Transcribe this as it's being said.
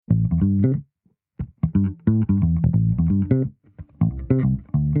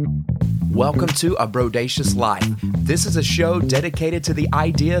Welcome to A Brodacious Life. This is a show dedicated to the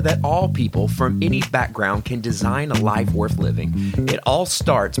idea that all people from any background can design a life worth living. It all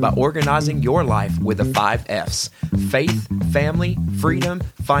starts by organizing your life with the 5 F's: faith, family, freedom,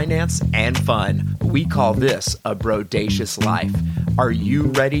 finance, and fun. We call this A Brodacious Life. Are you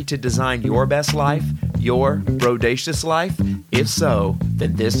ready to design your best life? Your Brodacious Life? If so,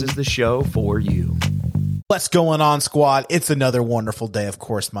 then this is the show for you. What's going on, squad? It's another wonderful day. Of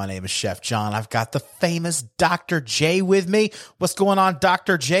course, my name is Chef John. I've got the famous Dr. J with me. What's going on,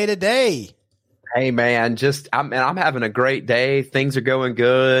 Dr. J, today? Hey, man, I'm having a great day. Things are going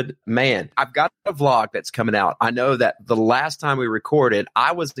good. Man, I've got a vlog that's coming out. I know that the last time we recorded,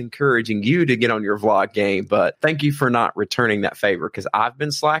 I was encouraging you to get on your vlog game, but thank you for not returning that favor because I've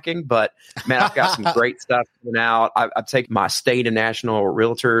been slacking. But, man, I've got some great stuff coming out. I've taken my state and national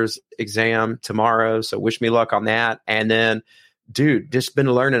realtors exam tomorrow, so wish me luck on that. And then, dude, just been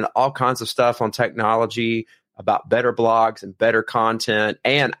learning all kinds of stuff on technology, about better blogs and better content.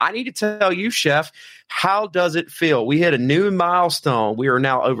 And I need to tell you, Chef, how does it feel? We hit a new milestone. We are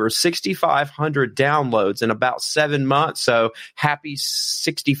now over 6,500 downloads in about 7 months. So happy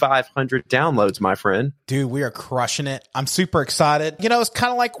 6,500 downloads, my friend. Dude, we are crushing it. I'm super excited. You know, it's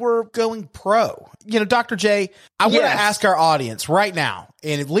kind of like we're going pro. You know, Dr. J, I want to ask our audience right now,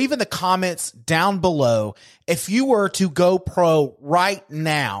 and leave in the comments down below, if you were to go pro right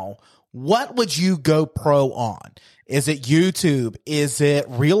now, what would you go pro on? Is it YouTube? Is it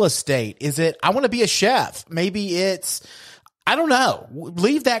real estate? Is it, I want to be a chef? Maybe it's, I don't know.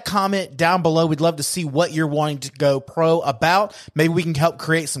 Leave that comment down below. We'd love to see what you're wanting to go pro about. Maybe we can help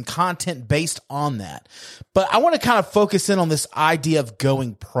create some content based on that. But I want to kind of focus in on this idea of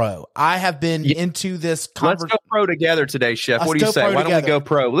going pro. I have been into this Let's go pro together today, Chef. What do you say? Why don't we go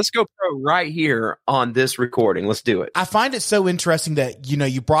pro? Let's go pro right here on this recording. Let's do it. I find it so interesting that, you know,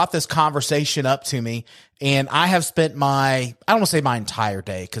 you brought this conversation up to me, and I have spent I don't want to say my entire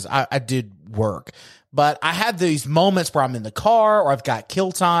day because I did work, but I had these moments where I'm in the car or I've got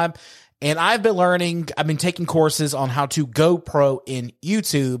kill time, and I've been taking courses on how to go pro in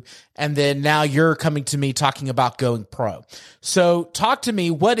YouTube. And then now you're coming to me talking about going pro. So talk to me.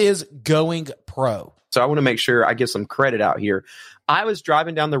 What is going pro? So I want to make sure I give some credit out here. I was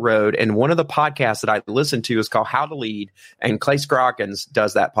driving down the road, and one of the podcasts that I listened to is called How to Lead, and Clay Scroggins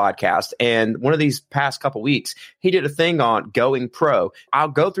does that podcast. And one of these past couple weeks, he did a thing on going pro. I'll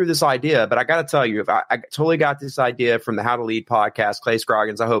go through this idea, but I got to tell you, if I totally got this idea from the How to Lead podcast, Clay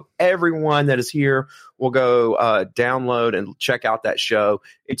Scroggins. I hope everyone that is here will go download and check out that show.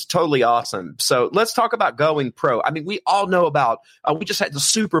 It's totally awesome. So let's talk about going pro. I mean, we all know about, we just had the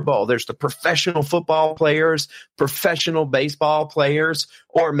Super Bowl. There's the professional football players, professional baseball players,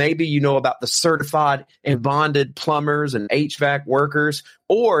 or maybe you know about the certified and bonded plumbers and HVAC workers,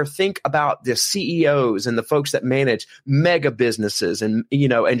 or think about the CEOs and the folks that manage mega businesses and, you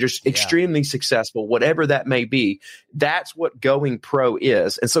know, and just extremely successful, whatever that may be. That's what going pro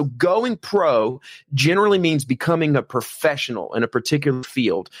is. And so going pro generally means becoming a professional in a particular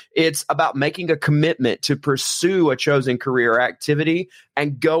field. It's about making a commitment to pursue a chosen career or activity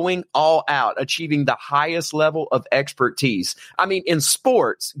and going all out, achieving the highest level of expertise. I mean, in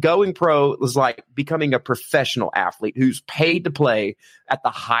sports, going pro is like becoming a professional athlete who's paid to play at the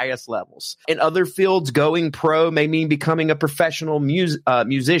highest levels. In other fields, going pro may mean becoming a professional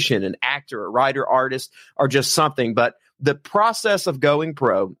musician, an actor, a writer, artist, or just something. But the process of going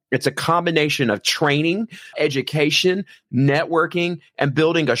pro, it's a combination of training, education, networking, and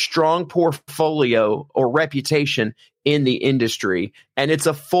building a strong portfolio or reputation in the industry. And it's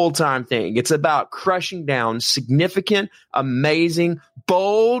a full-time thing. It's about crushing down significant, amazing,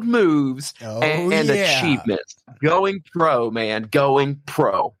 bold moves and achievements. Going pro, man. Going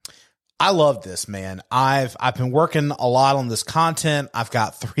pro. I love this, man. I've been working a lot on this content. I've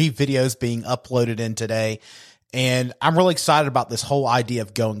got 3 videos being uploaded in today, and I'm really excited about this whole idea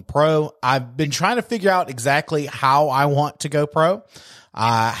of going pro. I've been trying to figure out exactly how I want to go pro.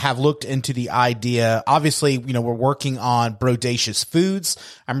 I have looked into the idea. Obviously, you know, we're working on Brodacious Foods.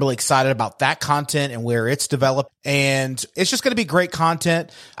 I'm really excited about that content and where it's developed. And it's just going to be great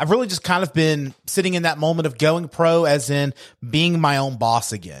content. I've really just kind of been sitting in that moment of going pro, as in being my own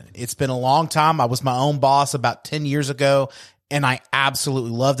boss again. It's been a long time. I was my own boss about 10 years ago, and I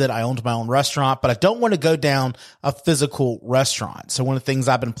absolutely loved it. I owned my own restaurant, but I don't want to go down a physical restaurant. So one of the things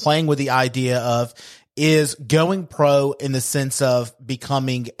I've been playing with the idea of is going pro in the sense of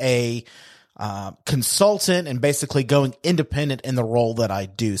becoming a consultant and basically going independent in the role that I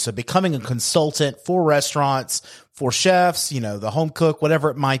do. So becoming a consultant for restaurants, for chefs, the home cook, whatever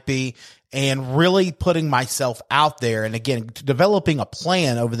it might be, and really putting myself out there. And again, developing a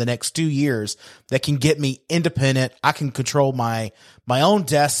plan over the next 2 years that can get me independent. I can control my own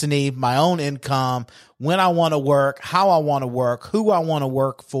destiny, my own income, when I want to work, how I want to work, who I want to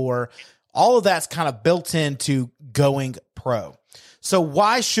work for. All of that's kind of built into going pro. So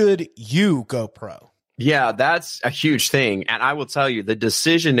why should you go pro? Yeah, that's a huge thing. And I will tell you, the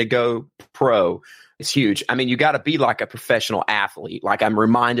decision to go pro is huge. I mean, you got to be like a professional athlete. Like I'm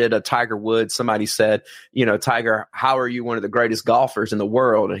reminded of Tiger Woods. Somebody said, Tiger, how are you one of the greatest golfers in the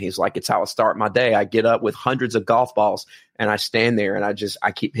world? And he's like, it's how I start my day. I get up with hundreds of golf balls and I stand there and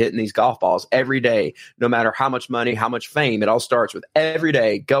I keep hitting these golf balls every day, no matter how much money, how much fame. It all starts with every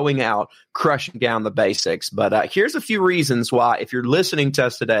day going out, crushing down the basics. But here's a few reasons why, if you're listening to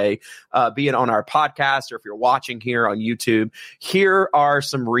us today, be it on our podcast or if you're watching here on YouTube, here are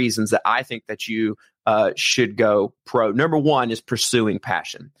some reasons that I think that you should go pro. Number one is pursuing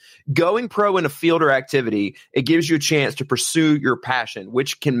passion. Going pro in a field or activity, it gives you a chance to pursue your passion,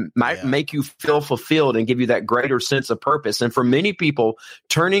 which might make you feel fulfilled and give you that greater sense of purpose. And for many people,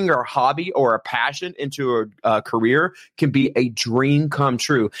 turning your hobby or a passion into a career can be a dream come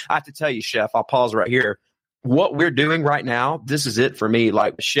true. I have to tell you, Chef, I'll pause right here. What we're doing right now, this is it for me.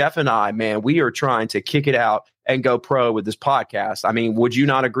 Like Chef and I, man, we are trying to kick it out and go pro with this podcast. I mean, would you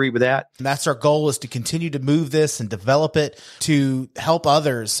not agree with that? And that's our goal, is to continue to move this and develop it to help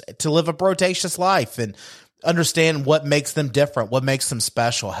others to live a brotacious life and understand what makes them different, what makes them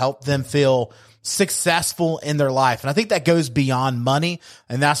special, help them feel successful in their life. And I think that goes beyond money.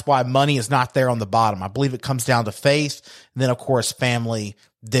 And that's why money is not there on the bottom. I believe it comes down to faith. And then, of course, family,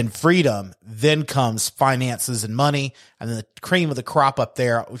 then freedom, then comes finances and money. And then the cream of the crop up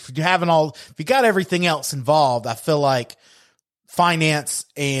there. If you got everything else involved, I feel like finance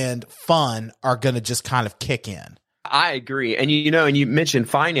and fun are going to just kind of kick in. I agree. And and you mentioned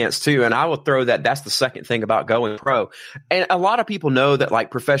finance too. And I will throw that's the second thing about going pro. And a lot of people know that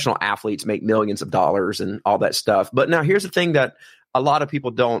like professional athletes make millions of dollars and all that stuff. But now here's the thing that a lot of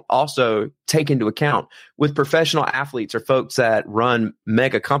people don't also take into account. With professional athletes or folks that run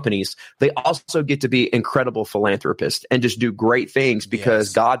mega companies, they also get to be incredible philanthropists and just do great things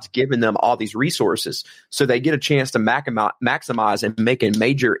because God's given them all these resources. So they get a chance to maximize and make a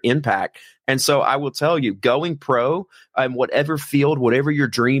major impact. And so I will tell you, going pro in whatever field, whatever your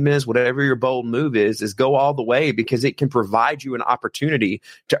dream is, whatever your bold move is go all the way, because it can provide you an opportunity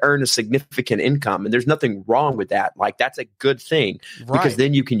to earn a significant income. And there's nothing wrong with that. Like, that's a good thing, because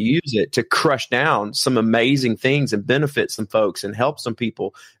then you can use it to crush down some amazing things and benefit some folks and help some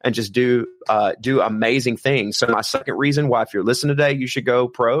people and just do amazing things. So my second reason why, if you're listening today, you should go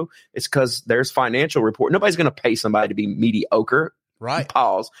pro, is because there's financial report. Nobody's going to pay somebody to be mediocre. Right.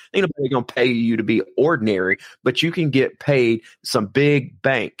 Pause. Ain't nobody going to pay you to be ordinary, but you can get paid some big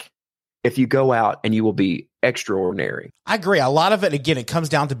bank if you go out and you will be extraordinary. I agree. A lot of it, again, it comes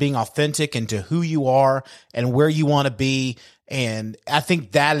down to being authentic and to who you are and where you want to be. And I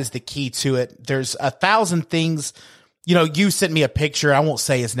think that is the key to it. There's 1,000 things. You sent me a picture, I won't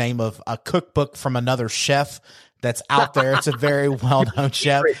say his name, of a cookbook from another chef that's out there. It's a very well-known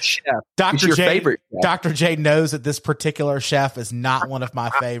chef. Dr. J knows that this particular chef is not one of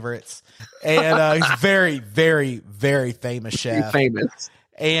my favorites. And he's very, very, very famous chef. Famous.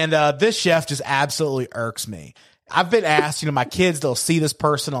 And this chef just absolutely irks me. I've been asked, my kids, they'll see this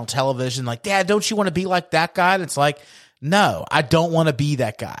person on television like, Dad, don't you want to be like that guy? And it's like, no, I don't want to be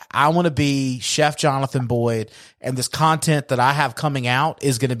that guy. I want to be Chef Jonathan Boyd, and this content that I have coming out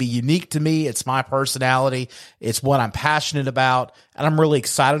is going to be unique to me. It's my personality. It's what I'm passionate about, and I'm really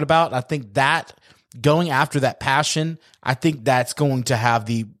excited about. And I think that going after that passion, I think that's going to have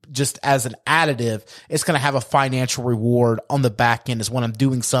just as an additive, it's going to have a financial reward on the back end, is when I'm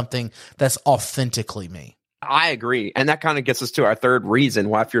doing something that's authentically me. I agree. And that kind of gets us to our third reason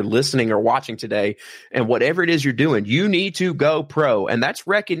why, if you're listening or watching today and whatever it is you're doing, you need to go pro. And that's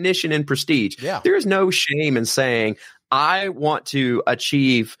recognition and prestige. Yeah. There is no shame in saying, I want to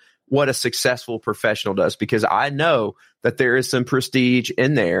achieve what a successful professional does, because I know that there is some prestige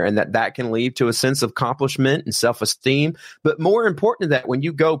in there, and that can lead to a sense of accomplishment and self-esteem. But more important than that, when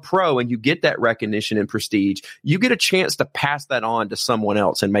you go pro and you get that recognition and prestige, you get a chance to pass that on to someone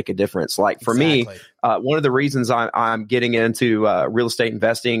else and make a difference. Like for me, one of the reasons I'm getting into real estate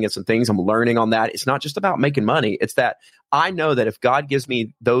investing and some things I'm learning on that, it's not just about making money. It's that I know that if God gives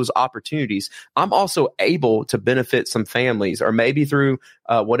me those opportunities, I'm also able to benefit some families, or maybe through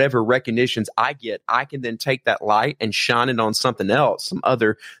whatever recognitions I get, I can then take that light and shine it on something else, some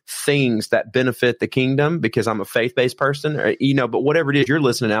other things that benefit the kingdom, because I'm a faith-based person, or, but whatever it is you're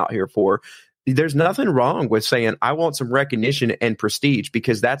listening out here for, there's nothing wrong with saying, I want some recognition and prestige,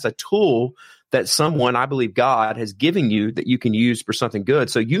 because that's a tool that someone, I believe God has given you that you can use for something good.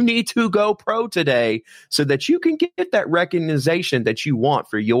 So you need to go pro today so that you can get that recognition that you want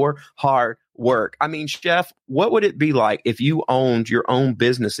for your hard work. I mean, Chef, what would it be like if you owned your own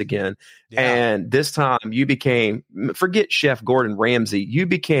business again? Yeah. And this time you became, forget Chef Gordon Ramsay, you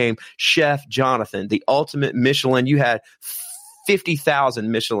became Chef Jonathan, the ultimate Michelin. You had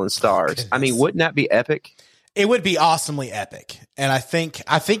 50,000 Michelin stars. I mean, wouldn't that be epic? It would be awesomely epic. And I think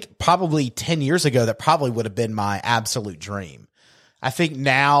probably 10 years ago, that probably would have been my absolute dream. I think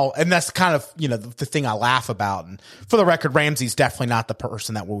now, and that's kind of, the thing I laugh about. And for the record, Ramsay's definitely not the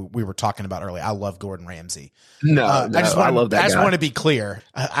person that we were talking about earlier. I love Gordon Ramsay. No, I love that. I just want to be clear.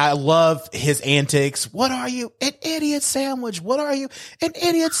 I love his antics. What are you? An idiot sandwich. What are you? An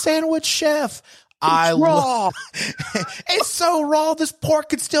idiot sandwich, chef. It's raw. It's so raw. This pork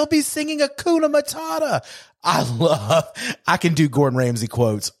could still be singing Hakuna Matata. I can do Gordon Ramsay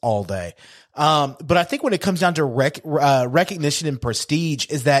quotes all day. But I think when it comes down to recognition and prestige,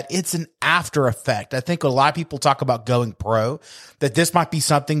 is that it's an after effect. I think a lot of people talk about going pro, that this might be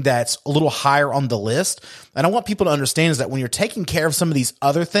something that's a little higher on the list. And I want people to understand is that when you're taking care of some of these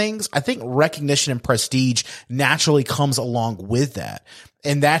other things, I think recognition and prestige naturally comes along with that.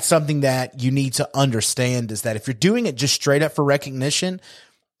 And that's something that you need to understand, is that if you're doing it just straight up for recognition,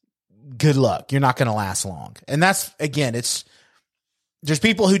 good luck. You're not going to last long. And that's, again, there's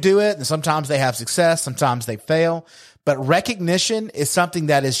people who do it, and sometimes they have success, sometimes they fail. But recognition is something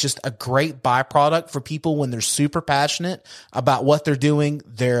that is just a great byproduct for people when they're super passionate about what they're doing.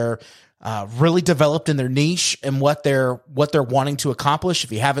 They're really developed in their niche and what they're wanting to accomplish.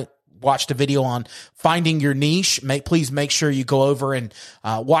 If you haven't watched a video on finding your niche, please make sure you go over and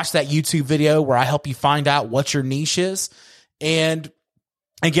watch that YouTube video where I help you find out what your niche is. And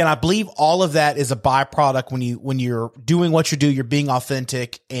again, I believe all of that is a byproduct when you're doing what you do, you're being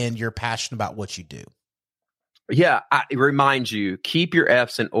authentic, and you're passionate about what you do. Yeah, I remind you, keep your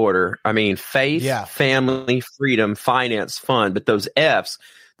F's in order. I mean, faith, family, freedom, finance, fun, but those F's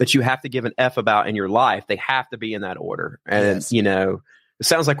that you have to give an F about in your life, they have to be in that order. And, it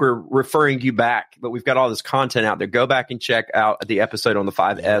sounds like we're referring you back, but we've got all this content out there. Go back and check out the episode on the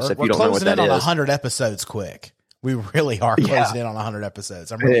 5S if you don't know what that is. We're closing in on 100 episodes quick. We really are closing in on 100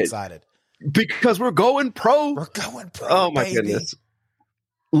 episodes. I'm really excited. Because we're going pro. We're going pro, oh, my goodness.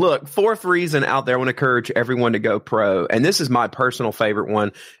 Look, fourth reason out there, I want to encourage everyone to go pro. And this is my personal favorite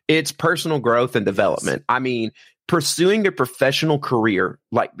one. It's personal growth and development. I mean, pursuing a professional career,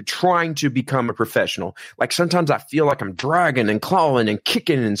 like trying to become a professional. Like sometimes I feel like I'm dragging and clawing and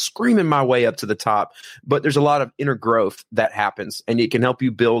kicking and screaming my way up to the top, but there's a lot of inner growth that happens, and it can help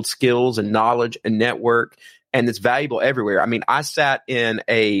you build skills and knowledge and network, and it's valuable everywhere. I mean, I sat in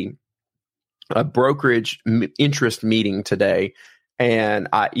a brokerage interest meeting today, and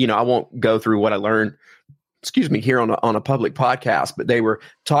I won't go through what I learned here on a public podcast, but they were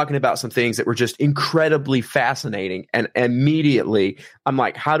talking about some things that were just incredibly fascinating. And immediately I'm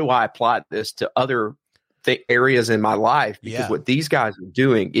like, how do I apply this to other areas in my life? Because what these guys are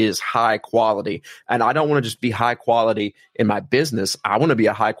doing is high quality. And I don't want to just be high quality in my business. I want to be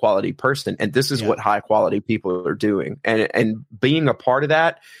a high quality person. And this is what high quality people are doing. And being a part of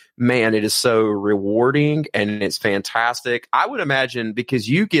that, man, it is so rewarding and it's fantastic. I would imagine, because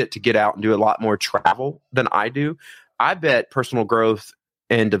you get to get out and do a lot more travel than I do, I bet personal growth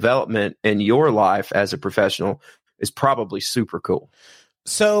and development in your life as a professional is probably super cool.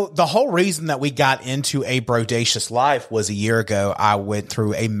 So the whole reason that we got into A Brodacious Life was a year ago. I went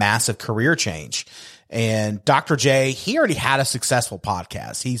through a massive career change, and Dr. J, he already had a successful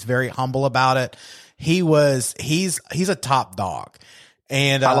podcast. He's very humble about it. He's a top dog.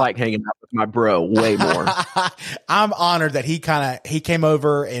 And I like hanging out with my bro way more. I'm honored that he came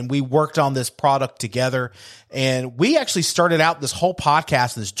over and we worked on this product together. And we actually started out this whole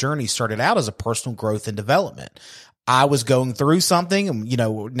podcast, this journey started out as a personal growth and development. I was going through something,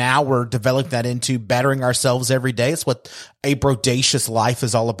 and, now we're developing that into bettering ourselves every day. It's what A Brodacious Life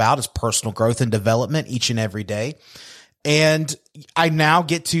is all about, is personal growth and development each and every day. And I now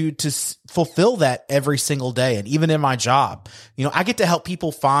get to fulfill that every single day. And even in my job, I get to help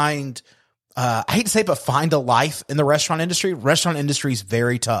people find, I hate to say it, but find a life in the restaurant industry. Restaurant industry is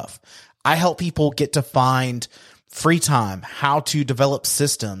very tough. I help people get to find free time, how to develop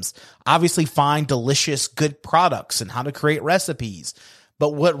systems, obviously find delicious, good products and how to create recipes.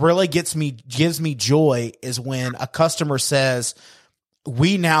 But what really gives me joy is when a customer says,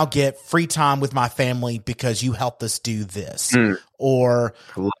 we now get free time with my family because you helped us do this, or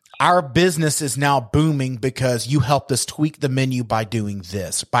our business is now booming because you helped us tweak the menu by doing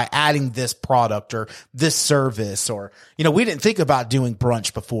this, by adding this product or this service, or, we didn't think about doing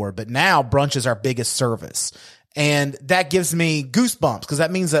brunch before, but now brunch is our biggest service. And that gives me goosebumps because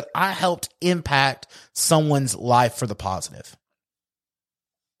that means that I helped impact someone's life for the positive.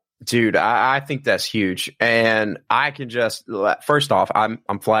 Dude, I think that's huge. And I can just, first off, I'm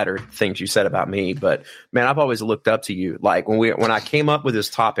flattered things you said about me, but man, I've always looked up to you. Like when I came up with this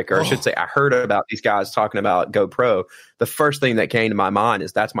topic, or I should say I heard about these guys talking about GoPro, the first thing that came to my mind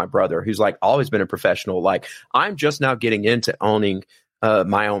is that's my brother who's like always been a professional. Like I'm just now getting into owning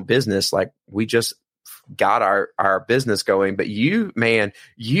my own business. Like we just got our business going, but you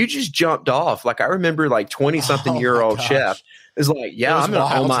just jumped off. Like I remember like 20-something-year-old chef is like, yeah, I'm going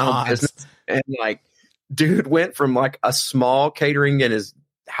to own my own business. And like, dude went from like a small catering in his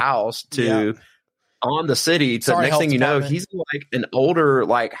house to on the city to next thing you know, he's like an older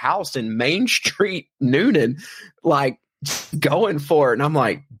like house in Main Street, Noonan, like going for it. And I'm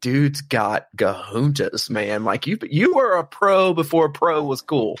like, dude's got gahuntas, man. Like you were a pro before pro was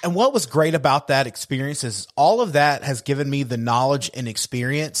cool. And what was great about that experience is all of that has given me the knowledge and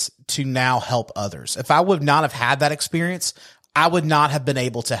experience to now help others. If I would not have had that experience, I would not have been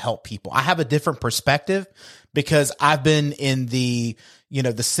able to help people. I have a different perspective because I've been in the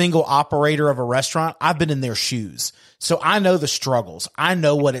single operator of a restaurant. I've been in their shoes. So I know the struggles. I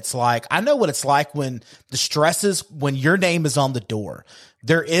know what it's like. I know what it's like when the stresses, when your name is on the door.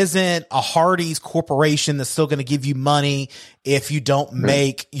 There isn't a Hardee's corporation that's still going to give you money if you don't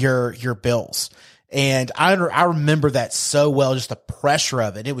make your bills. And I remember that so well, just the pressure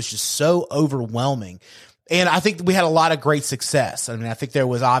of it. It was just so overwhelming. And I think we had a lot of great success. I mean, I think there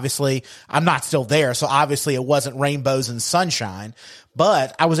was obviously, I'm not still there, so obviously it wasn't rainbows and sunshine,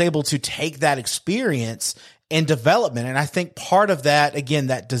 but I was able to take that experience and development. And I think part of that, again,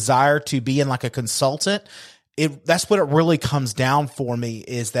 that desire to be in like a consultant, that's what it really comes down for me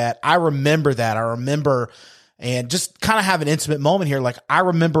is that I remember that. I remember, and just kind of have an intimate moment here. Like I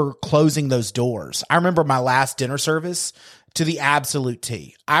remember closing those doors. I remember my last dinner service to the absolute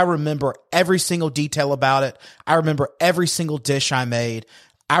T. I remember every single detail about it. I remember every single dish I made.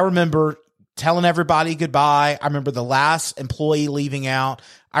 I remember telling everybody goodbye. I remember the last employee leaving out.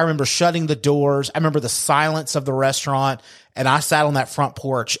 I remember shutting the doors. I remember the silence of the restaurant. And I sat on that front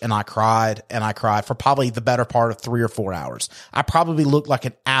porch and I cried for probably the better part of 3 or 4 hours. I probably looked like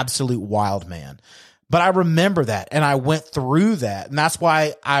an absolute wild man. But I remember that and I went through that. And that's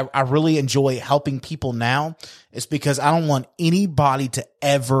why I really enjoy helping people now. It's because I don't want anybody to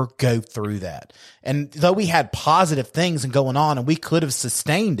ever go through that. And though we had positive things going on and we could have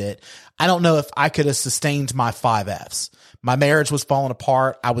sustained it, I don't know if I could have sustained my 5 Fs. My marriage was falling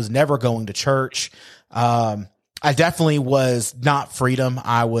apart. I was never going to church. I definitely was not freedom.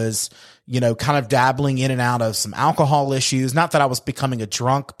 I was, kind of dabbling in and out of some alcohol issues. Not that I was becoming a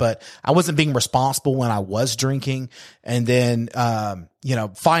drunk, but I wasn't being responsible when I was drinking. And then,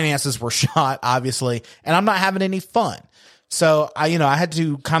 finances were shot, obviously, and I'm not having any fun. So I had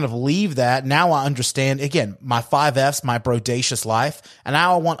to kind of leave that. Now I understand, again, my 5 Fs, my brodacious life, and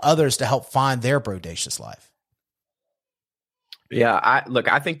now I want others to help find their brodacious life. Yeah,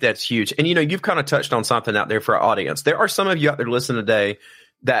 I think that's huge. And, you've kind of touched on something out there for our audience. There are some of you out there listening today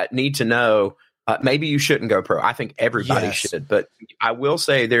that need to know, maybe you shouldn't go pro. I think everybody should. But I will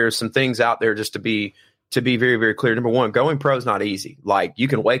say there's some things out there just to be very, very clear. Number one, going pro is not easy. Like you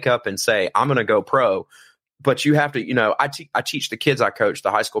can wake up and say, I'm going to go pro. But you have to, I teach the kids I coach, the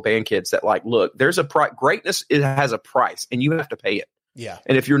high school band kids that like, look, there's a greatness, it has a price and you have to pay it. Yeah.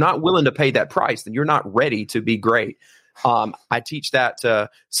 And if you're not willing to pay that price, then you're not ready to be great. I teach that to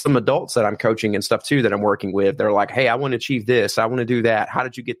some adults that I'm coaching and stuff too, that I'm working with. They're like, hey, I want to achieve this. I want to do that. How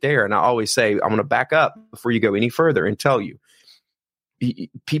did you get there? And I always say, I'm going to back up before you go any further and tell you.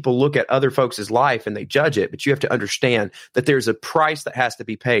 People look at other folks' life and they judge it, but you have to understand that there's a price that has to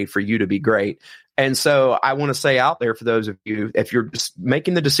be paid for you to be great. And so I want to say out there for those of you, if you're just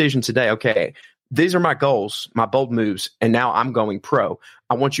making the decision today, okay, these are my goals, my bold moves, and now I'm going pro.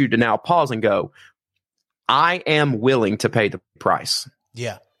 I want you to now pause and go, I am willing to pay the price.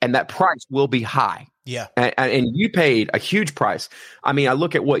 Yeah. And that price will be high. Yeah. And you paid a huge price. I mean, I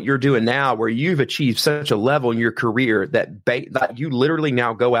look at what you're doing now where you've achieved such a level in your career that you literally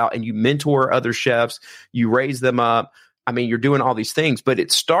now go out and you mentor other chefs, you raise them up. I mean, you're doing all these things, but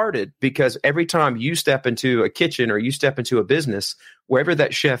it started because every time you step into a kitchen or you step into a business, wherever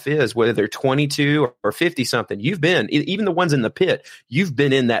that chef is, whether they're 22 or 50 something, you've been, even the ones in the pit, you've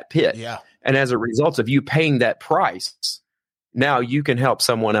been in that pit. Yeah. And as a result of you paying that price, now you can help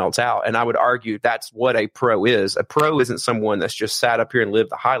someone else out. And I would argue that's what a pro is. A pro isn't someone that's just sat up here and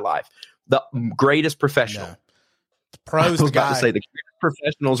lived the high life. The greatest professional. No. Pros, I was about to say the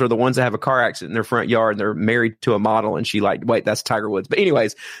professionals are the ones that have a car accident in their front yard and they're married to a model and she like, wait, that's Tiger Woods. But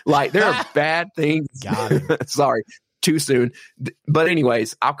anyways, like there are bad things. Sorry, too soon. But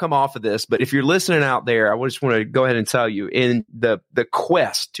anyways, I'll come off of this. But if you're listening out there, I just want to go ahead and tell you in the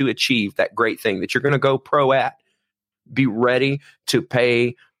quest to achieve that great thing that you're going to go pro at, be ready to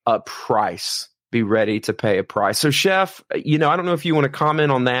pay a price. Be ready to pay a price. So, Chef, I don't know if you want to comment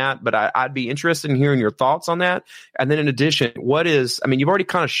on that, but I'd be interested in hearing your thoughts on that. And then in addition, you've already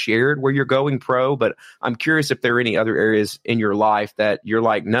kind of shared where you're going pro, but I'm curious if there are any other areas in your life that you're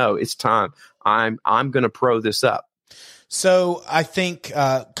like, no, it's time. I'm going to pro this up. So I think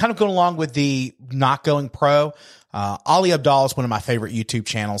kind of going along with the not going pro, Ali Abdaal is one of my favorite YouTube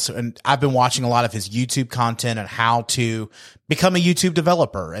channels, and I've been watching a lot of his YouTube content and how to become a YouTube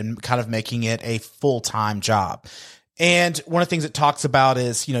developer and kind of making it a full-time job. And one of the things it talks about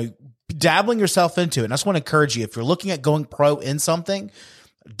is, dabbling yourself into it. And I just want to encourage you, if you're looking at going pro in something,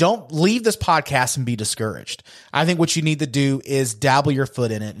 don't leave this podcast and be discouraged. I think what you need to do is dabble your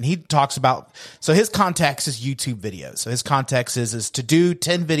foot in it. And he talks about, so his context is YouTube videos. So his context is to do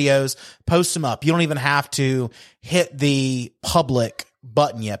 10 videos, post them up. You don't even have to hit the public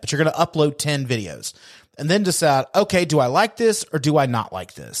button yet, but you're going to upload 10 videos and then decide, okay, do I like this or do I not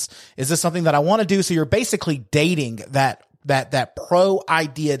like this? Is this something that I want to do? So you're basically dating that pro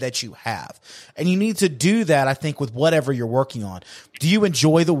idea that you have. And you need to do that, I think, with whatever you're working on. Do you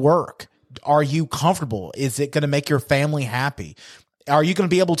enjoy the work? Are you comfortable? Is it going to make your family happy? Are you going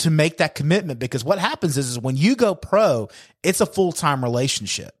to be able to make that commitment? Because what happens is when you go pro, it's a full-time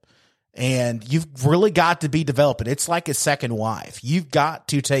relationship. And you've really got to be developing. It's like a second wife. You've got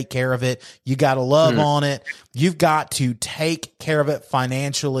to take care of it. You got to love on it. You've got to take care of it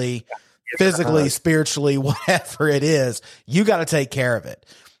financially, physically, spiritually, whatever it is. You got to take care of it.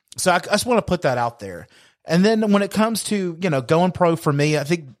 So I just want to put that out there. And then when it comes to, going pro for me, I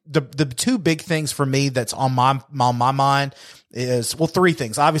think the two big things for me that's on my mind is, well, three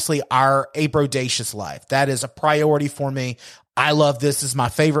things. Obviously, our A Brodacious life. That is a priority for me. I love this. This is my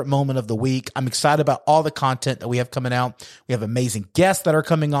favorite moment of the week. I'm excited about all the content that we have coming out. We have amazing guests that are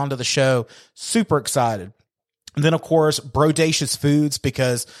coming onto the show. Super excited. And then, of course, Brodacious Foods,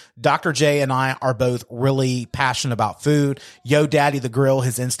 because Dr. J and I are both really passionate about food. Yo Daddy the Grill,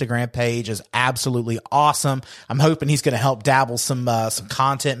 his Instagram page is absolutely awesome. I'm hoping he's going to help dabble some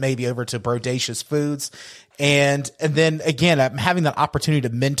content maybe over to Brodacious Foods. And then again, I'm having that opportunity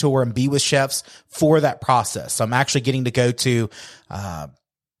to mentor and be with chefs for that process. So I'm actually getting to go to, I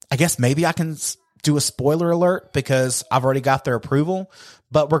guess maybe I can do a spoiler alert because I've already got their approval,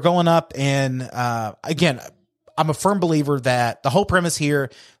 but we're going up and, again, I'm a firm believer that the whole premise here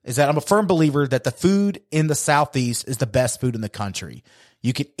is that I'm a firm believer that the food in the Southeast is the best food in the country.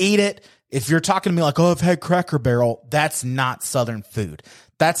 You can eat it. If you're talking to me like, oh, I've had Cracker Barrel, that's not Southern food.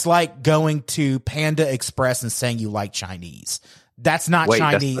 That's like going to Panda Express and saying you like Chinese. That's not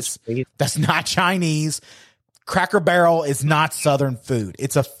Chinese. That's not Chinese. Cracker Barrel is not Southern food.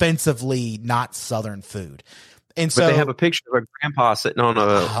 It's offensively not Southern food. And so they have a picture of a grandpa sitting on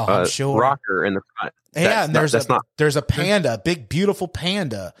a rocker in the front. Yeah, and there's a panda, big, beautiful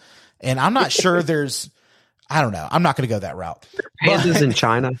panda. And I'm not sure I don't know. I'm not going to go that route. Pandas in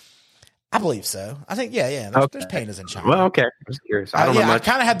China? I believe so. I think, yeah. There's pandas in China. Well, okay. I was curious. I don't know much. I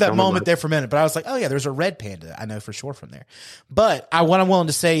kind of had that moment there for a minute, but I was like, oh, yeah, there's a red panda. I know for sure from there. But what I'm willing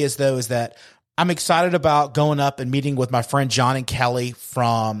to say is that I'm excited about going up and meeting with my friend John and Kelly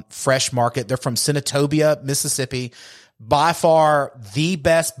from Fresh Market. They're from Senatobia, Mississippi. By far the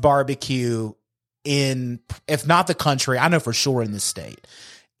best barbecue in, if not the country, I know for sure in this state.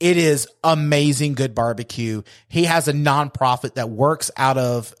 It is amazing, good barbecue. He has a nonprofit that works out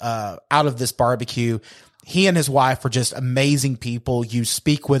of this barbecue. He and his wife are just amazing people. You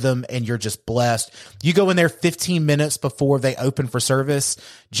speak with them and you're just blessed. You go in there 15 minutes before they open for service.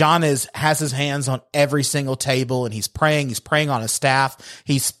 John has his hands on every single table and he's praying. He's praying on his staff.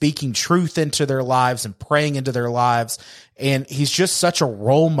 He's speaking truth into their lives and praying into their lives. And he's just such a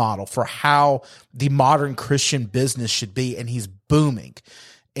role model for how the modern Christian business should be. And he's booming.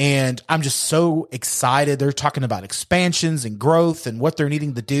 And I'm just so excited. They're talking about expansions and growth and what they're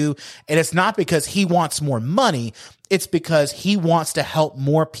needing to do. And it's not because he wants more money. It's because he wants to help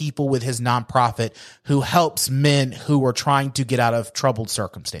more people with his nonprofit who helps men who are trying to get out of troubled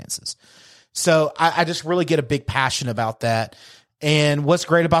circumstances. So I just really get a big passion about that. And what's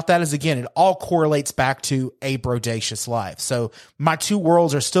great about that is, again, it all correlates back to a Brodacious life. So my two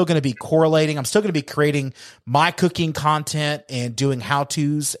worlds are still going to be correlating. I'm still going to be creating my cooking content and doing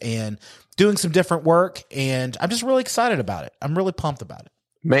how-tos and doing some different work. And I'm just really excited about it. I'm really pumped about it.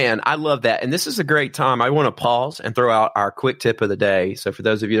 Man, I love that. And this is a great time. I want to pause and throw out our quick tip of the day. So for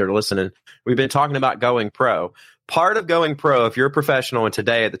those of you that are listening, we've been talking about going pro. Part of going pro, if you're a professional, and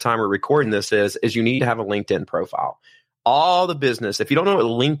today at the time we're recording this is you need to have a LinkedIn profile. All the business. If you don't know what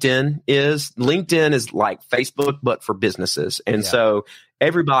LinkedIn is like Facebook, but for businesses. And so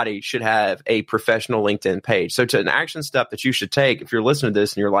everybody should have a professional LinkedIn page. So to an action step that you should take, if you're listening to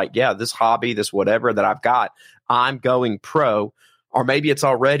this and you're like, yeah, this hobby, this whatever that I've got, I'm going pro, or maybe it's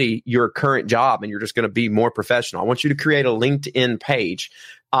already your current job and you're just going to be more professional. I want you to create a LinkedIn page.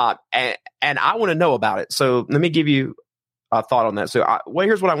 And I want to know about it. So let me give you a thought on that. So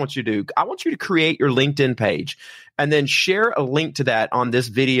here's what I want you to do. I want you to create your LinkedIn page and then share a link to that on this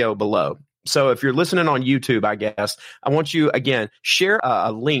video below. So if you're listening on YouTube, I guess, I want you, again, share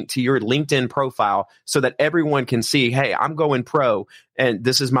a link to your LinkedIn profile so that everyone can see, hey, I'm going pro and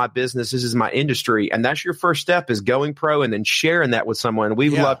this is my business, this is my industry. And that's your first step, is going pro and then sharing that with someone.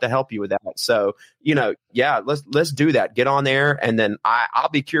 We would love to help you with that. So, let's do that. Get on there. And then I'll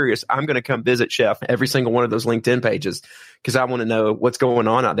be curious. I'm going to come visit Chef every single one of those LinkedIn pages because I want to know what's going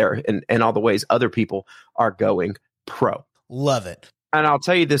on out there and all the ways other people are going pro. Love it. And I'll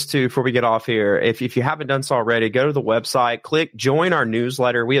tell you this too, before we get off here, if you haven't done so already, go to the website, click join our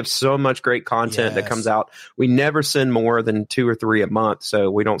newsletter. We have so much great content that comes out. We never send more than 2 or 3 a month,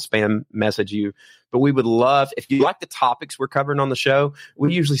 so we don't spam message you. But we would love, if you like the topics we're covering on the show,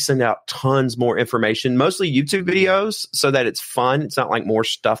 we usually send out tons more information, mostly YouTube videos, so that it's fun. It's not like more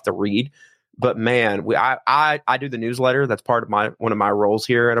stuff to read. But man, I do the newsletter. That's part of one of my roles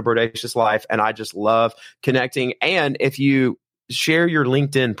here at A Brodacious Life, and I just love connecting. And if you share your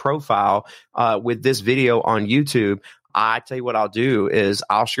LinkedIn profile with this video on YouTube, I tell you what I'll do is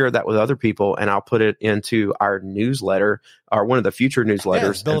I'll share that with other people and I'll put it into our newsletter, or one of the future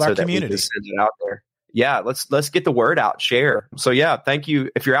newsletters, build and our community. That we can send it out there. Yeah, let's get the word out, share. So yeah, thank you.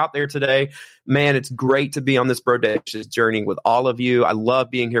 If you're out there today, man, it's great to be on this Brodacious journey with all of you. I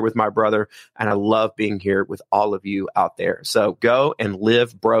love being here with my brother, and I love being here with all of you out there. So go and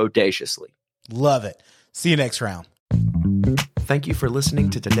live Brodaciously. Love it. See you next round. Thank you for listening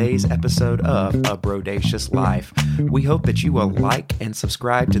to today's episode of A Brodacious Life. We hope that you will like and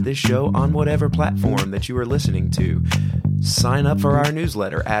subscribe to this show on whatever platform that you are listening to. Sign up for our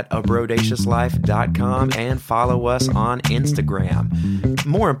newsletter at abrodaciouslife.com and follow us on Instagram.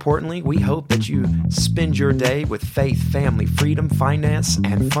 More importantly, we hope that you spend your day with faith, family, freedom, finance,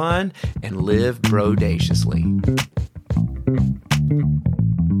 and fun, and live brodaciously.